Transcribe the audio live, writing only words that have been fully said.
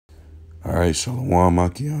All right, Shalom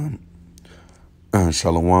Akim.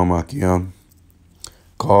 Shalom Akim.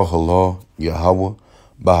 Call Halal Yahawah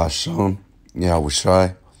Bahasham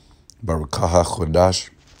YAHAWASHI Hath.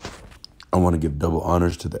 I want to give double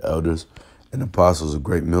honors to the elders and apostles of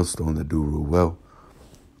Great Millstone that do rule well.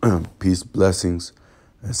 Peace, blessings,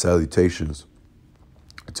 and salutations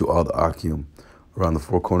to all the Akim around the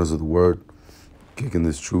four corners of the word, kicking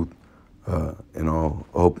this truth in all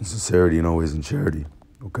hope and sincerity and always in charity.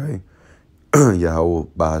 Okay? Yahawah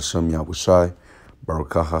Bahasham YAHAWASHI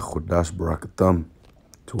Barakatham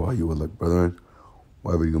to all you elect brethren,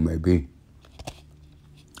 wherever you may be.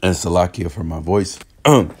 And Salakia for my voice.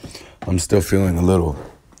 I'm still feeling a little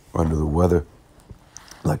under the weather,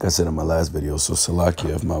 like I said in my last video. So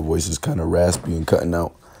Salakia if my voice is kind of raspy and cutting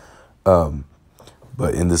out.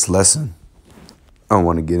 But in this lesson, I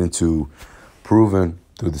want to get into proving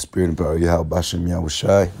through the spirit and power of YAHAWASHI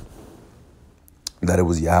YAHAWASHI that it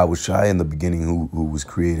was YAHAWASHI in the beginning who was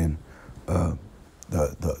creating the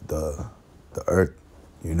earth.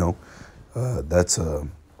 You know, that's a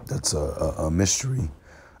mystery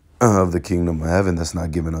of the kingdom of heaven that's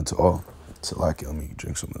not given unto all. So like, let me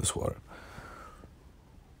drink some of this water.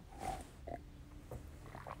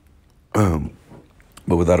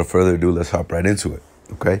 But without a further ado, let's hop right into it.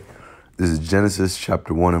 Okay, this is Genesis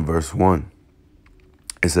chapter 1 and verse 1.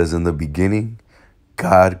 It says, in the beginning,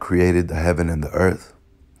 God created the heaven and the earth.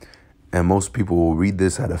 And most people will read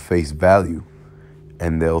this at a face value,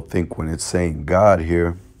 and they'll think when it's saying God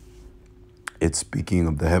here, it's speaking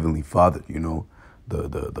of the Heavenly Father, you know,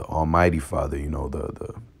 the Almighty Father, you know,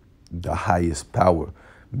 the highest power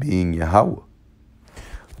being Yahawah.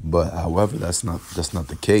 But however, that's not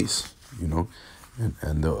the case, you know,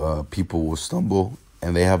 and the people will stumble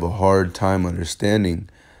and they have a hard time understanding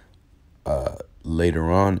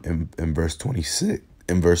later on in verse 26.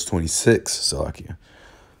 In verse 26, Salakia,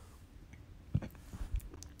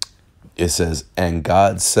 it says, and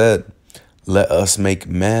God said, let us make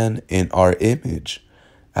man in our image,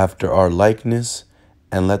 after our likeness,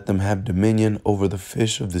 and let them have dominion over the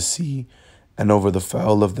fish of the sea, and over the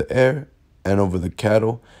fowl of the air, and over the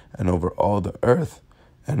cattle, and over all the earth,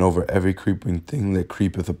 and over every creeping thing that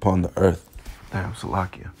creepeth upon the earth. Damn,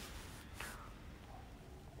 Salakia.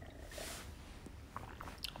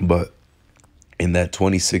 But in that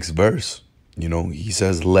 26th verse, you know, he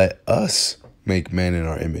says, let us make man in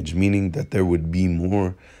our image, meaning that there would be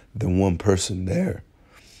more than one person there.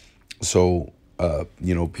 So,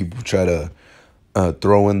 you know, people try to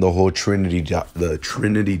throw in the whole Trinity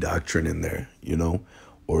doctrine in there, you know,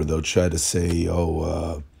 or they'll try to say,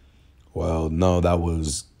 oh, well, no, that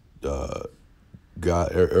was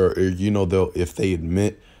God, or you know, if they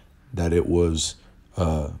admit that it was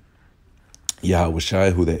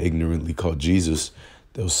YAHAWASHI, who they ignorantly call Jesus,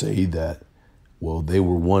 they'll say that, well, they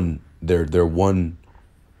were one, they're one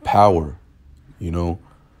power, you know.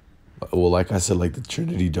 Well, like I said, like the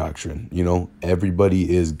Trinity doctrine, you know,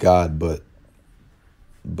 everybody is God, but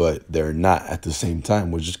they're not at the same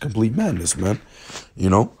time, which is complete madness, man,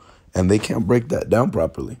 you know, and they can't break that down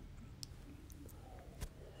properly.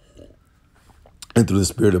 And through the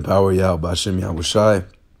spirit of power, YAHAWASHI YAHAWASHI,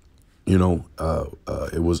 you know,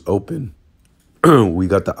 it was open. We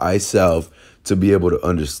got the eye salve to be able to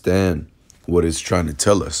understand what it's trying to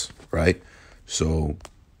tell us, right? So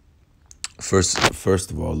first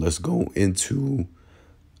of all, let's go into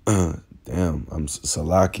damn, I'm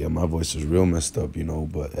Salakia. My voice is real messed up, you know,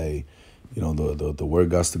 but hey, you know, the word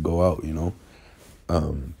got to go out, you know.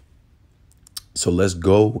 So let's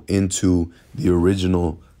go into the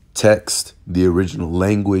original text, the original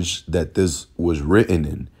language that this was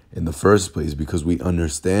written in the first place, because we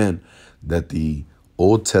understand that the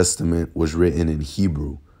Old Testament was written in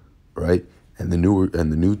Hebrew, right? And the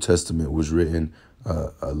New Testament was written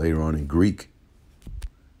later on in Greek.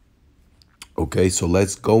 Okay, so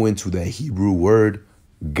let's go into that Hebrew word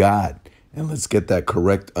God and let's get that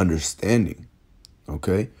correct understanding.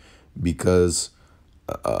 Okay, because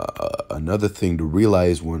another thing to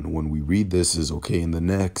realize when we read this is, okay, in the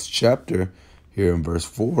next chapter here in verse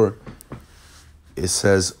 4, it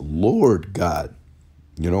says Lord God.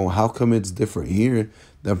 You know, how come it's different here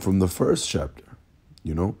than from the first chapter?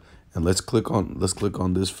 You know, and let's click on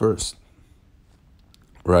this first,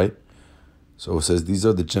 right? So it says, these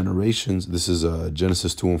are the generations. This is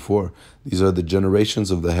Genesis 2 and 4. These are the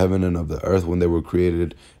generations of the heaven and of the earth when they were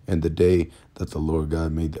created, and the day that the Lord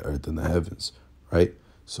God made the earth and the heavens, right?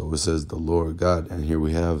 So it says the Lord God, and here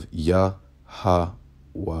we have Yahawah,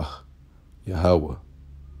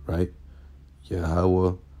 right?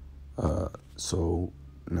 Yahawah. So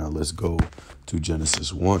now let's go to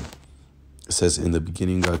Genesis 1. It says, in the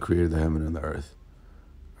beginning, God created the heaven and the earth,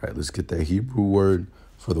 All right, let's get that Hebrew word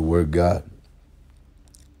for the word God.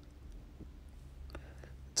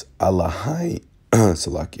 It's Alahai,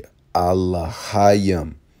 Salakia,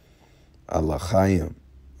 Alahayim, Alahayim,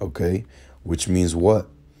 okay? Which means what?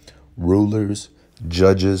 Rulers,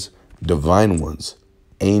 judges, divine ones,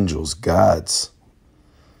 angels, gods,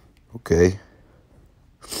 okay?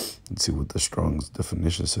 Let's see what the Strong's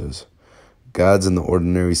definition says. Gods in the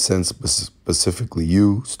ordinary sense specifically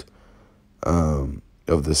used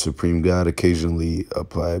of the supreme God, occasionally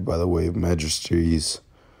applied by the way of majesties,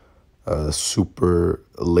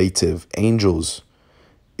 superlative angels,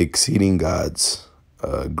 exceeding gods,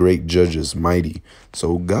 great judges, mighty.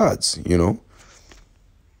 So gods,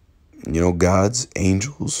 gods,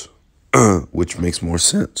 angels, which makes more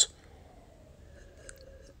sense.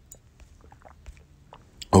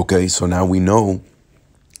 Okay, so now we know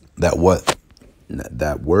that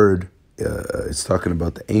that word is talking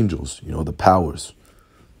about the angels, the powers,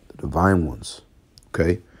 the divine ones.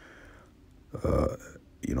 Okay,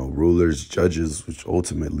 rulers, judges, which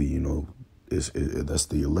ultimately, is that's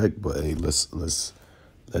the elect. But hey, let's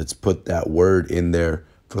put that word in there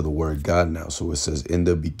for the word God now. So it says, in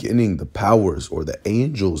the beginning, the powers or the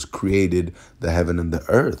angels created the heaven and the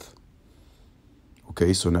earth.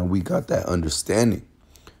 Okay, so now we got that understanding.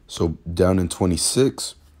 So down in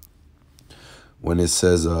 26, when it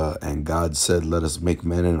says, and God said, let us make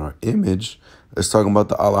man in our image, it's talking about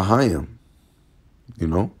the Alahayim.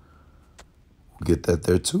 We'll get that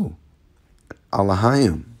there too.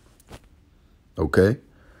 Alahayim. Okay?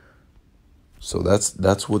 So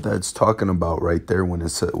that's what that's talking about right there when it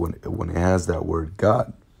said, when it has that word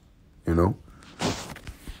God, And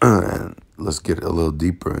let's get a little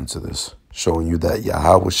deeper into this, showing you that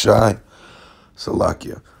YAHAWASHI,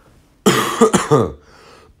 Salakia,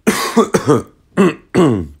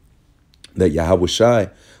 that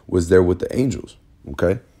YAHAWASHI was there with the angels.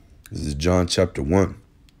 Okay? This is John chapter 1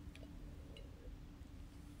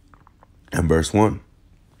 and verse 1.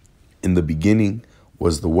 In the beginning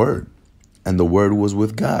was the Word, and the Word was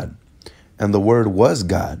with God, and the Word was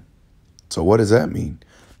God. So what does that mean?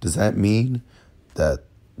 Does that mean that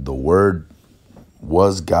the Word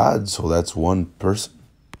was God? So that's one person?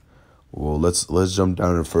 Well, let's jump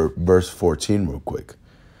down to verse 14 real quick.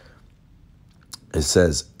 It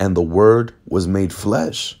says, and the Word was made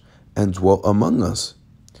flesh and dwelt among us,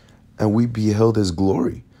 and we beheld his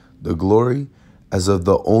glory, the glory as of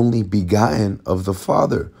the only begotten of the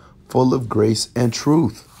Father, full of grace and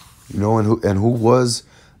truth. And who was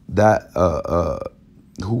that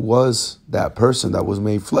person that was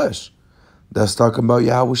made flesh? That's talking about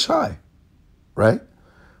YAHAWASHI, right?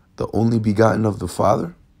 The only begotten of the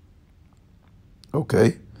Father.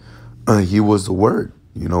 Okay. He was the Word.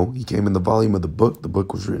 He came in the volume of the book. The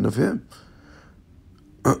book was written of him.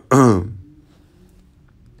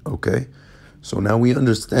 Okay. So now we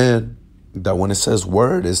understand that when it says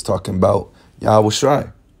Word, it's talking about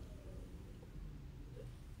YAHAWASHI.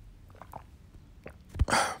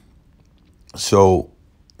 So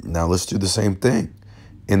now let's do the same thing.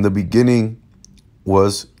 In the beginning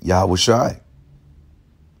was YAHAWASHI.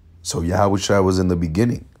 So YAHAWASHI was in the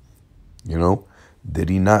beginning. Did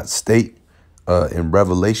he not state in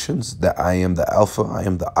Revelations that I am the Alpha, I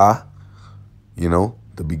am the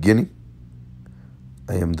the beginning?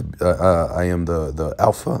 I am the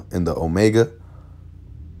Alpha and the Omega.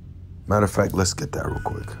 Matter of fact, let's get that real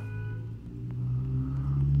quick.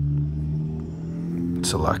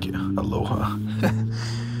 Salakia, aloha.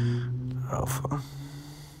 Alpha.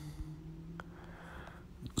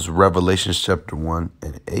 It's Revelations chapter 1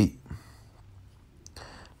 and 8.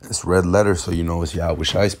 It's red letter, so it's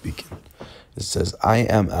YAHAWASHI speaking. It says, I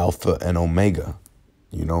am Alpha and Omega,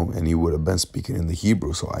 and he would have been speaking in the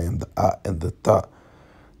Hebrew. So I am the A and the Ta,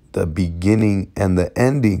 the beginning and the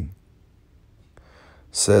ending,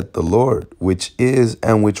 said the Lord, which is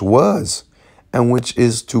and which was and which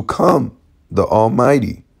is to come, the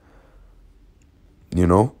Almighty.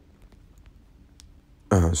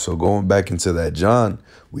 So going back into that John,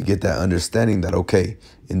 we get that understanding that, okay,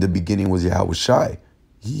 in the beginning was YAHAWASHI.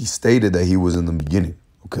 He stated that he was in the beginning,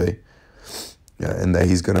 okay? Yeah, and that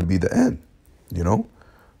he's going to be the end,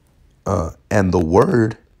 and the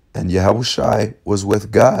Word and YAHAWASHI was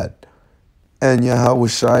with God, and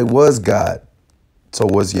YAHAWASHI was God. So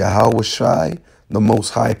was YAHAWASHI the most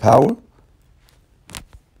high power?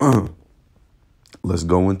 Let's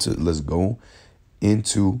go into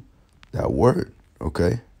that word,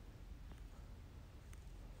 okay?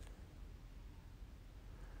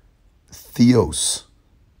 Theos,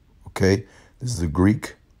 okay? This is the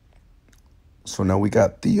Greek. So now we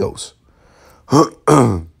got Theos.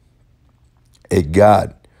 A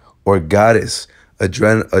god or goddess,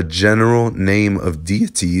 a general name of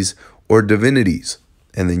deities or divinities.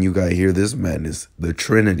 And then you got here this madness, the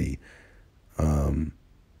Trinity.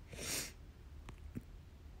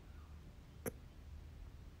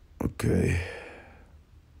 Okay.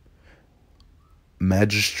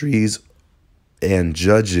 Magistrates and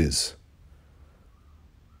judges.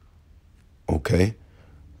 Okay.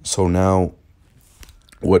 So now,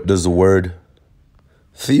 what does the word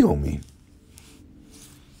theo mean?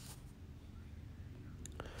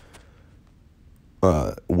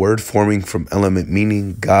 Word forming from element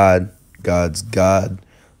meaning God, God's God,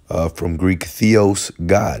 from Greek theos,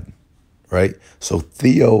 God, right? So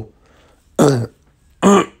theo,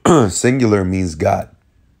 singular means God,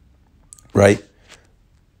 right?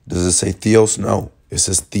 Does it say theos? No. It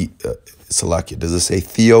says Salakia. Does it say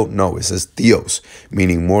theo? No. It says theos,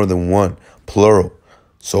 meaning more than one, plural.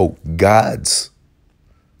 So gods,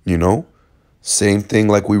 same thing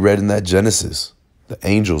like we read in that Genesis. The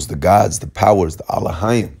angels, the gods, the powers, the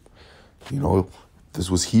Allahayim. If this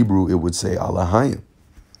was Hebrew, it would say Allahayim.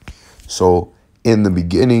 So in the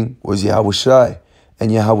beginning was YAHAWASHI,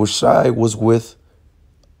 and YAHAWASHI was with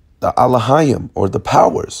the Allahayim, or the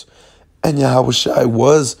powers. And YAHAWASHI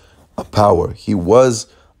was a power. He was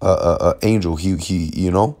a angel. He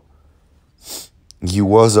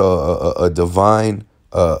was a divine.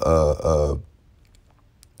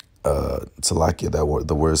 Salakia,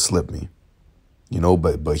 the word slipped me.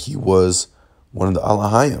 But he was one of the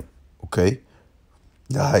Allahayim. Okay,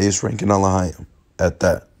 the highest ranking Allahayim at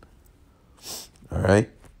that. All right.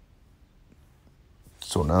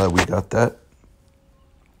 So now that we got that,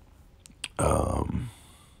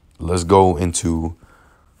 let's go into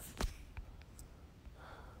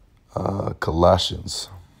Colossians.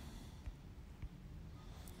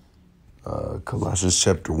 Colossians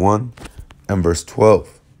chapter 1 and verse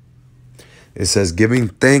 12. It says, giving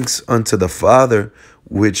thanks unto the Father,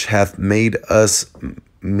 which hath made us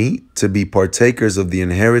meet to be partakers of the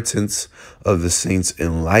inheritance of the saints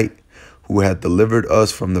in light, who hath delivered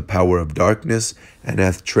us from the power of darkness, and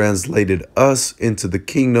hath translated us into the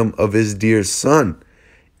kingdom of his dear Son,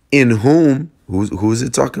 in whom, who is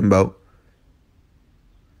it talking about?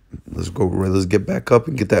 Let's get back up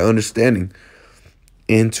and get that understanding.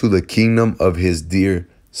 Into the kingdom of his dear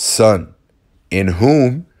Son, in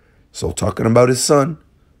whom, so talking about his Son,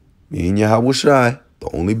 meaning YAHAWASHI, the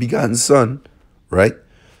only begotten Son, right?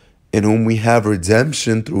 In whom we have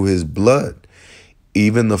redemption through his blood,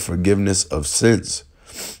 even the forgiveness of sins,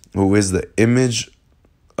 who is the image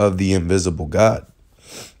of the invisible God,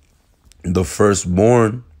 the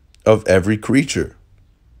firstborn of every creature.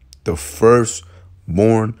 The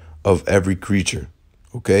firstborn of every creature.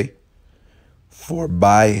 Okay? For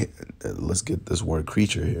by, let's get this word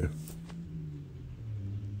creature here.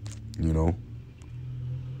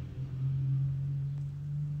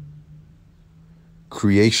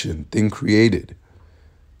 Creation, thing created.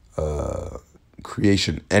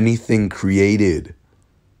 Creation, anything created.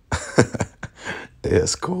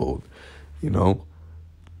 It's cold.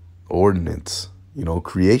 Ordinance,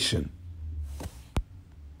 creation.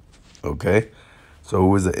 Okay? So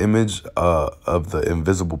who is the image of the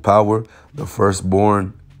invisible power? The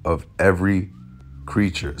firstborn of every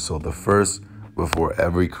creature. So the first before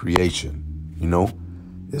every creation.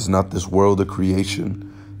 Is not this world a creation?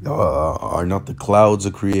 Are not the clouds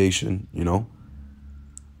a creation?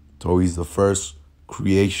 So he's the first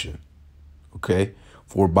creation. Okay?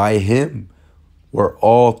 For by him were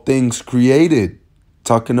all things created.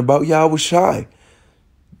 Talking about YAHAWASHI.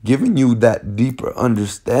 Giving you that deeper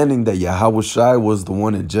understanding that YAHAWASHI was the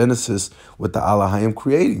one in Genesis with the Allahayim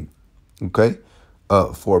creating. Okay?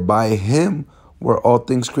 For by him were all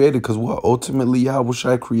things created. Because ultimately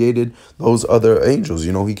YAHAWASHI created those other angels.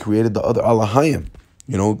 He created the other Allahayim.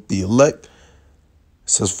 The elect. It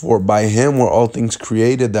says, for by him were all things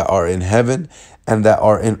created that are in heaven and that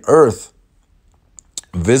are in earth,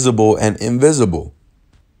 visible and invisible,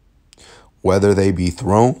 whether they be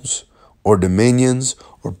thrones or dominions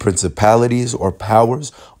or principalities or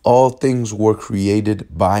powers, all things were created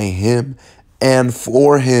by him and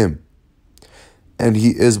for him. And he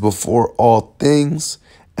is before all things,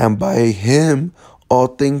 and by him all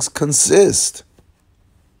things consist.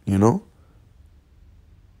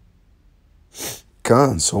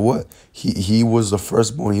 So what? He was the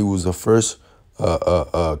firstborn. He was the first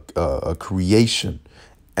creation,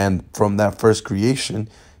 and from that first creation,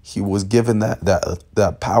 he was given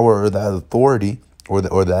that power or that authority or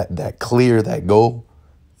that clear, that go,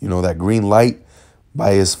 that green light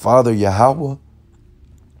by his father Yahweh.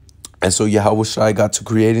 And so YAHAWASHI got to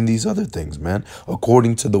creating these other things, man,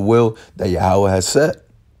 according to the will that Yahweh has set.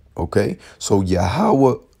 Okay, so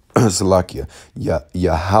Yahweh Salakia.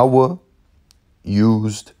 Yahweh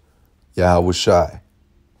used Yahawashai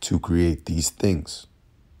to create these things.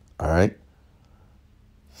 All right.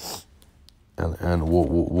 And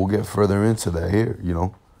we'll get further into that here,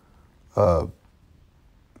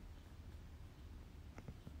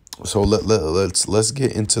 So let's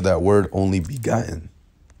get into that word only begotten.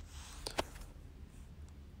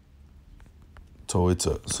 So it's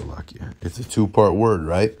a Salakia. It's a two-part word,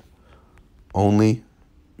 right? Only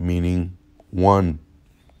meaning one,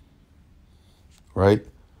 right?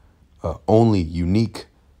 Only, unique,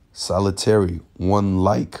 solitary, one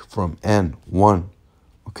like from and one.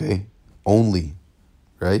 Okay? Only,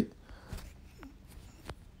 right?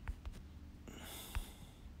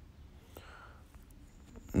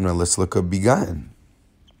 Now let's look up begotten.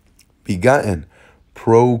 Begotten,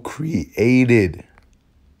 procreated,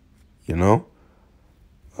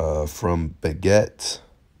 from beget.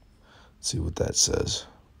 Let's see what that says.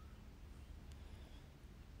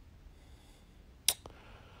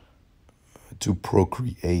 To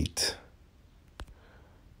procreate,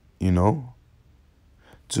 to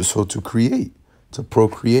create, to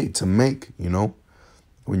procreate, to make,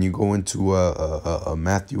 When you go into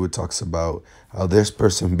Matthew, it talks about how this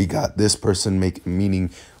person begot this person,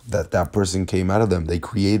 meaning that person came out of them. They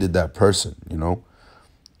created that person,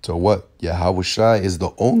 So what? Yahawashai is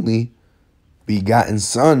the only begotten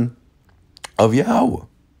son of Yahweh,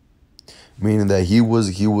 meaning that he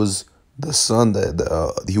was the son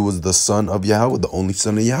he was the son of Yahweh, the only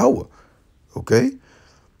son of Yahweh. Okay,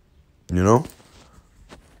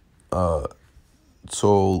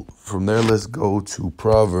 So from there, let's go to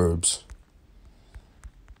Proverbs.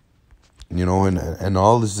 And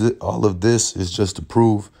all of this is just to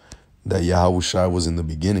prove that Yahawashi was in the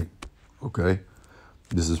beginning. Okay,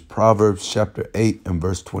 this is Proverbs chapter 8 and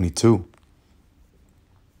verse 22.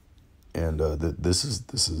 And this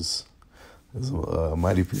is a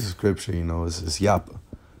mighty piece of scripture. It's Yapa.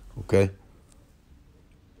 Okay.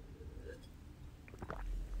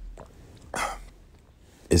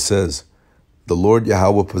 It says, "The Lord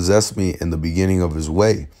Yahweh possessed me in the beginning of his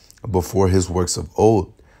way, before his works of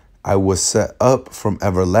old. I was set up from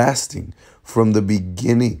everlasting, from the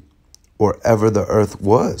beginning, or ever the earth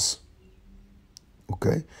was."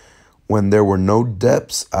 Okay. When there were no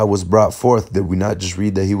depths, I was brought forth. Did we not just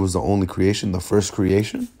read that he was the only creation, the first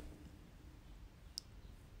creation?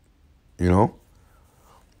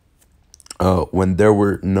 When there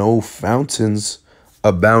were no fountains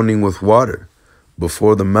abounding with water,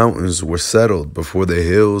 before the mountains were settled, before the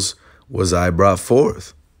hills was I brought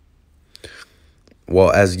forth.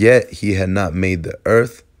 While as yet he had not made the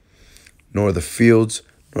earth, nor the fields,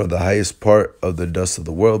 nor the highest part of the dust of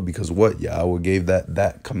the world, because what? Yahweh gave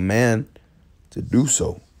that command to do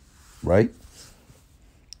so, right?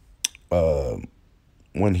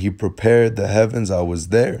 When he prepared the heavens, I was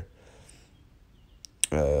there.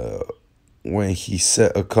 When he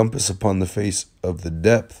set a compass upon the face of the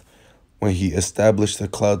depth, when he established the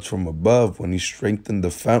clouds from above, when he strengthened the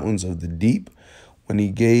fountains of the deep, when he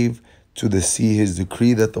gave to the sea his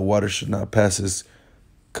decree that the water should not pass his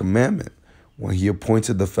commandment, when he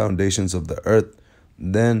appointed the foundations of the earth,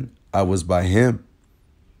 then I was by him,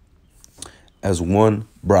 as one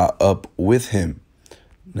brought up with him.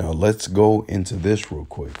 Now let's go into this real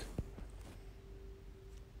quick.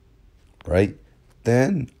 Right?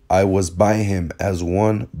 Then I was by him as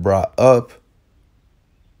one brought up,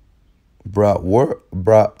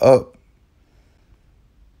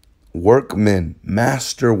 workmen,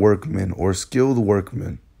 master workmen, or skilled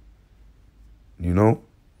workmen.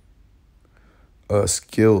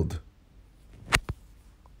 Skilled.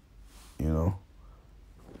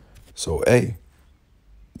 So hey,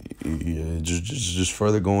 just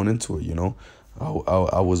further going into it,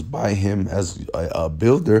 I was by him as a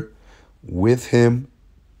builder, with him,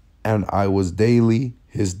 and I was daily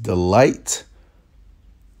his delight.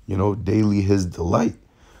 Daily his delight.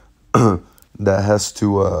 that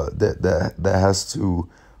has to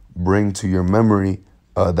bring to your memory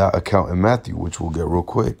that account in Matthew, which we'll get real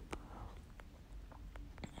quick.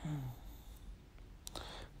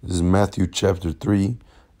 This is Matthew chapter 3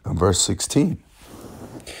 and verse 16.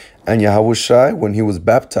 "And Yahawashi, when he was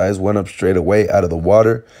baptized, went up straight away out of the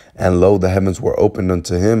water, and lo, the heavens were opened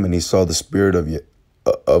unto him, and he saw the Spirit of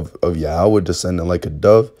Yahweh descending like a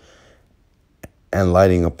dove and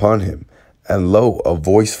lighting upon him. And lo, a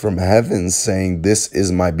voice from heaven saying, This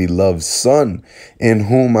is my beloved Son, in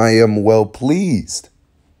whom I am well pleased."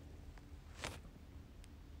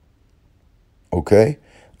 Okay,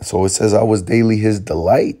 so it says, I was daily his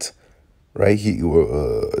delight, right?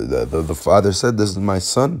 The Father said, "This is my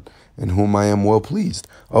Son, in whom I am well pleased."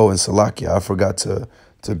 Oh, and Salakia, I forgot to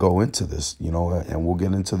to go into this, and we'll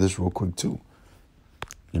get into this real quick too.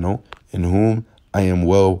 In whom I am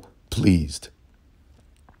well pleased.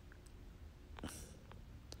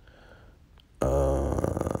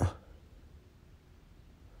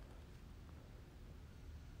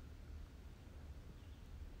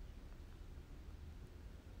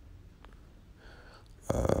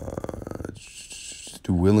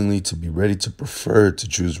 To willingly, to be ready, to prefer, to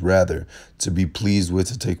choose rather, to be pleased with,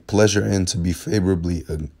 to take pleasure in, to be favorably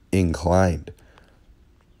inclined.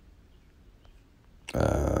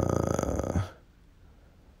 To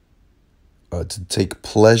take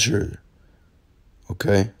pleasure.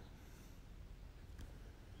 Okay.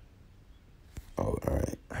 Oh, all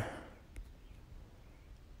right.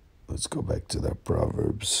 Let's go back to that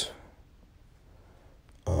Proverbs.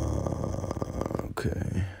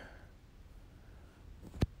 Okay.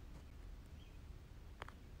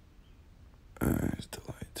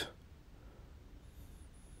 Delight.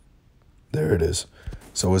 There it is.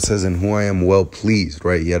 So it says, in whom I am well pleased,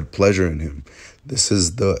 right? He had pleasure in him. This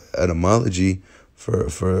is the etymology for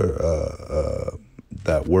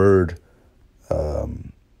that word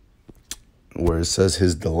where it says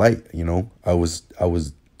his delight. I was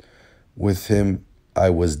with him. I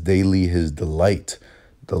was daily his delight.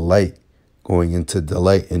 Delight, going into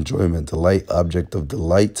delight, enjoyment, delight, object of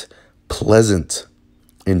delight, pleasant,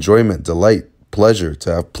 enjoyment, delight, pleasure,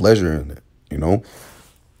 to have pleasure in it,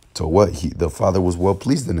 So what? The Father was well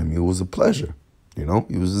pleased in him. It was a pleasure, he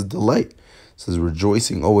was his delight. It says,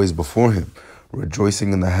 rejoicing always before him,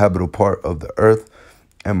 rejoicing in the habitable part of the earth,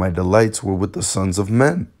 and my delights were with the sons of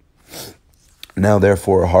men. Now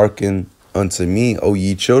therefore hearken unto me, O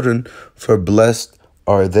ye children, for blessed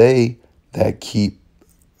are they that keep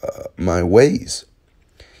my ways.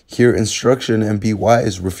 Hear instruction and be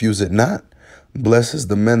wise, refuse it not. Blessed is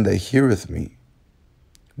the man that heareth me.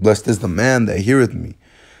 Blessed is the man that heareth me.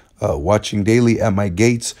 Watching daily at my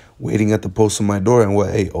gates, waiting at the post of my door. And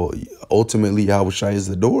ultimately YAHAWASHI is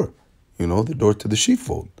the door, the door to the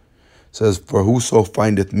sheepfold. It says, for whoso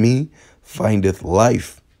findeth me, findeth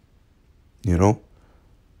life.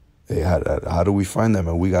 Hey, how do we find them?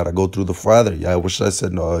 And we got to go through the Father. YAHAWASHI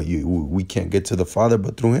said, no, we can't get to the Father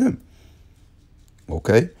but through him.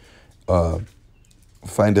 Okay?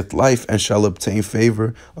 Findeth life and shall obtain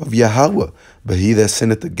favor of Yahweh. But he that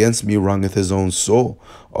sinneth against me wrongeth his own soul.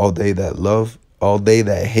 All they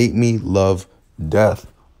that hate me love death.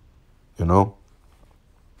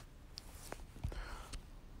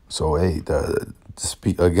 So hey,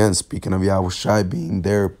 speaking of YAHAWASHI being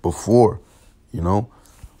there before, and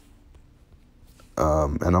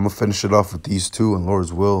I'm gonna finish it off with these two, and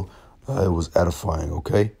Lord's will, it was edifying.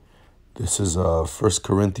 Okay. This is 1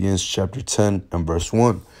 Corinthians chapter 10 and verse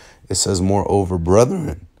 1. It says, moreover,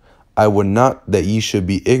 brethren, I would not that ye should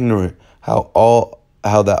be ignorant how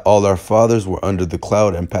that all our fathers were under the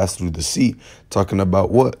cloud and passed through the sea. Talking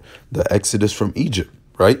about what? The Exodus from Egypt,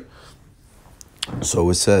 right? So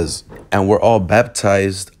it says, and we're all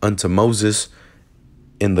baptized unto Moses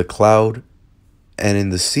in the cloud and in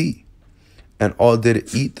the sea. And all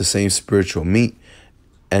did eat the same spiritual meat,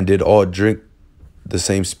 and did all drink the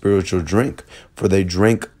same spiritual drink, for they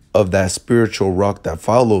drank of that spiritual rock that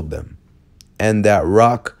followed them. And that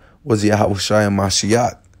rock was YAHAWASHI and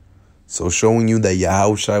Mashiach. So showing you that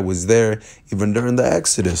YAHAWASHI was there even during the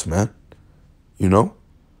Exodus, man.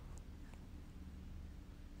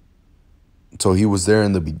 So he was there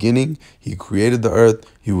in the beginning. He created the earth.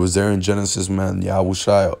 He was there in Genesis, man.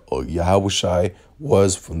 YAHAWASHI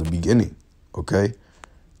was from the beginning. Okay?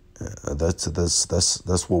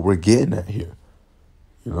 That's what we're getting at here.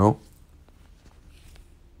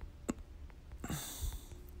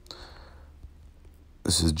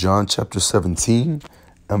 This is John chapter 17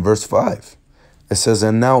 and verse 5. It says,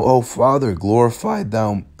 and now, O Father, glorify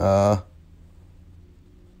thou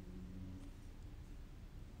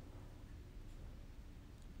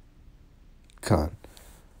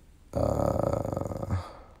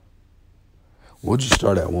we'll just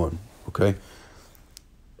start at 1, okay?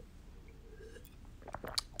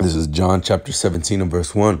 This is John chapter 17 and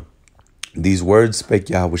verse 1. These words spake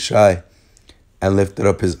YAHAWASHI, and lifted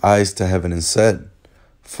up his eyes to heaven and said,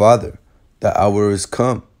 Father, the hour is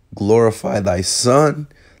come. Glorify thy Son,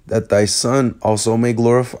 that thy Son also may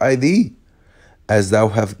glorify thee, as thou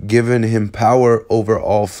hast given him power over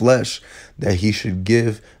all flesh, that he should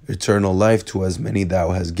give eternal life to as many thou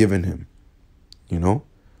hast given him. Didn't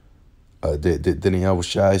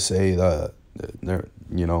YAHAWASHI say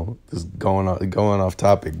just going off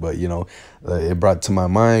topic, but it brought to my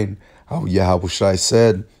mind how YAHAWASHI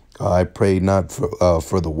said, I pray not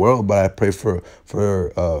for the world, but I pray for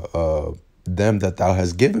them that thou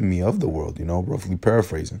hast given me of the world, roughly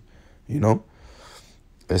paraphrasing, you know.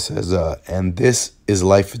 It says, and this is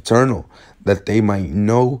life eternal, that they might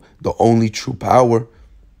know the only true power,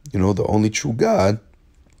 the only true God,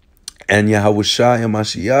 and YAHAWASHI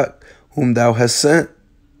Hamashiach, whom thou hast sent.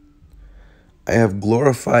 I have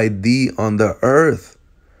glorified thee on the earth.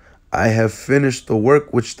 I have finished the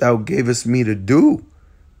work which thou gavest me to do.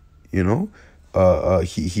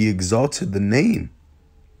 He exalted the name.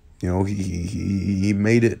 He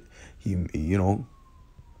made it. He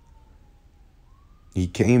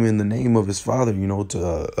came in the name of his Father.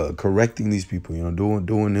 To correcting these people.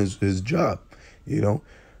 Doing his job.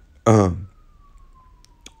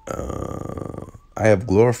 I have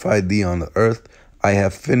glorified thee on the earth. I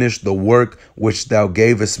have finished the work which thou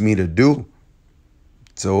gavest me to do.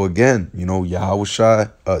 So again,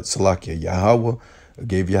 YAHAWASHI, Salakia, Yahweh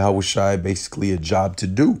gave YAHAWASHI basically a job to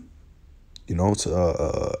do,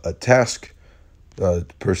 a task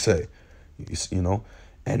per se,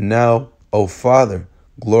 And now, O Father,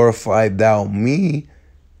 glorify thou me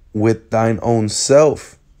with thine own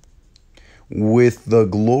self, with the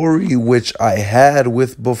glory which I had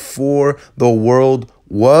with before the world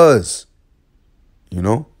was.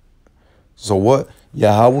 So what?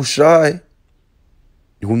 YAHAWASHI,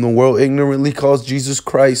 whom the world ignorantly calls Jesus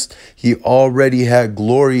Christ, he already had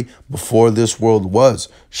glory before this world was,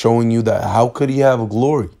 showing you that how could he have a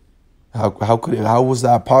glory? How was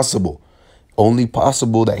that possible? Only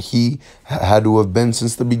possible that he had to have been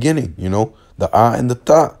since the beginning, the and the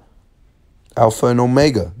Ta, Alpha and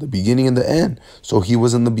Omega, the beginning and the end. So he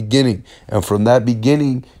was in the beginning. And from that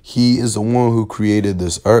beginning, he is the one who created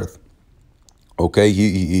this earth. Okay,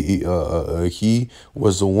 he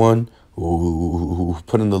was the one who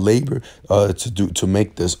put in the labor to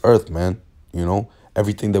make this earth, man.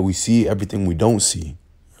 Everything that we see, everything we don't see,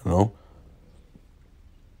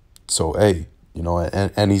 So, hey,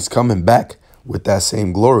 and he's coming back with that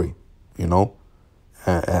same glory, and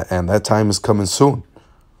that time is coming soon.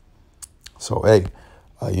 So, hey,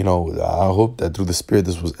 I hope that through the Spirit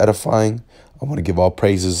this was edifying. I want to give all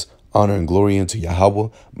praises, honor, and glory unto Yahweh,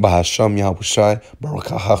 Bahasham YAHAWASHI, Baruch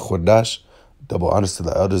HaChodash. Double honors to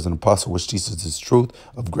the elders and apostles, which teaches this truth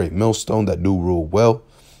of great millstone that do rule well.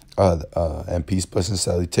 And peace, blessing,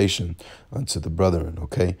 salutation unto the brethren,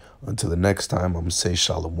 okay? Until the next time, I'm going to say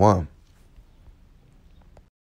shalom.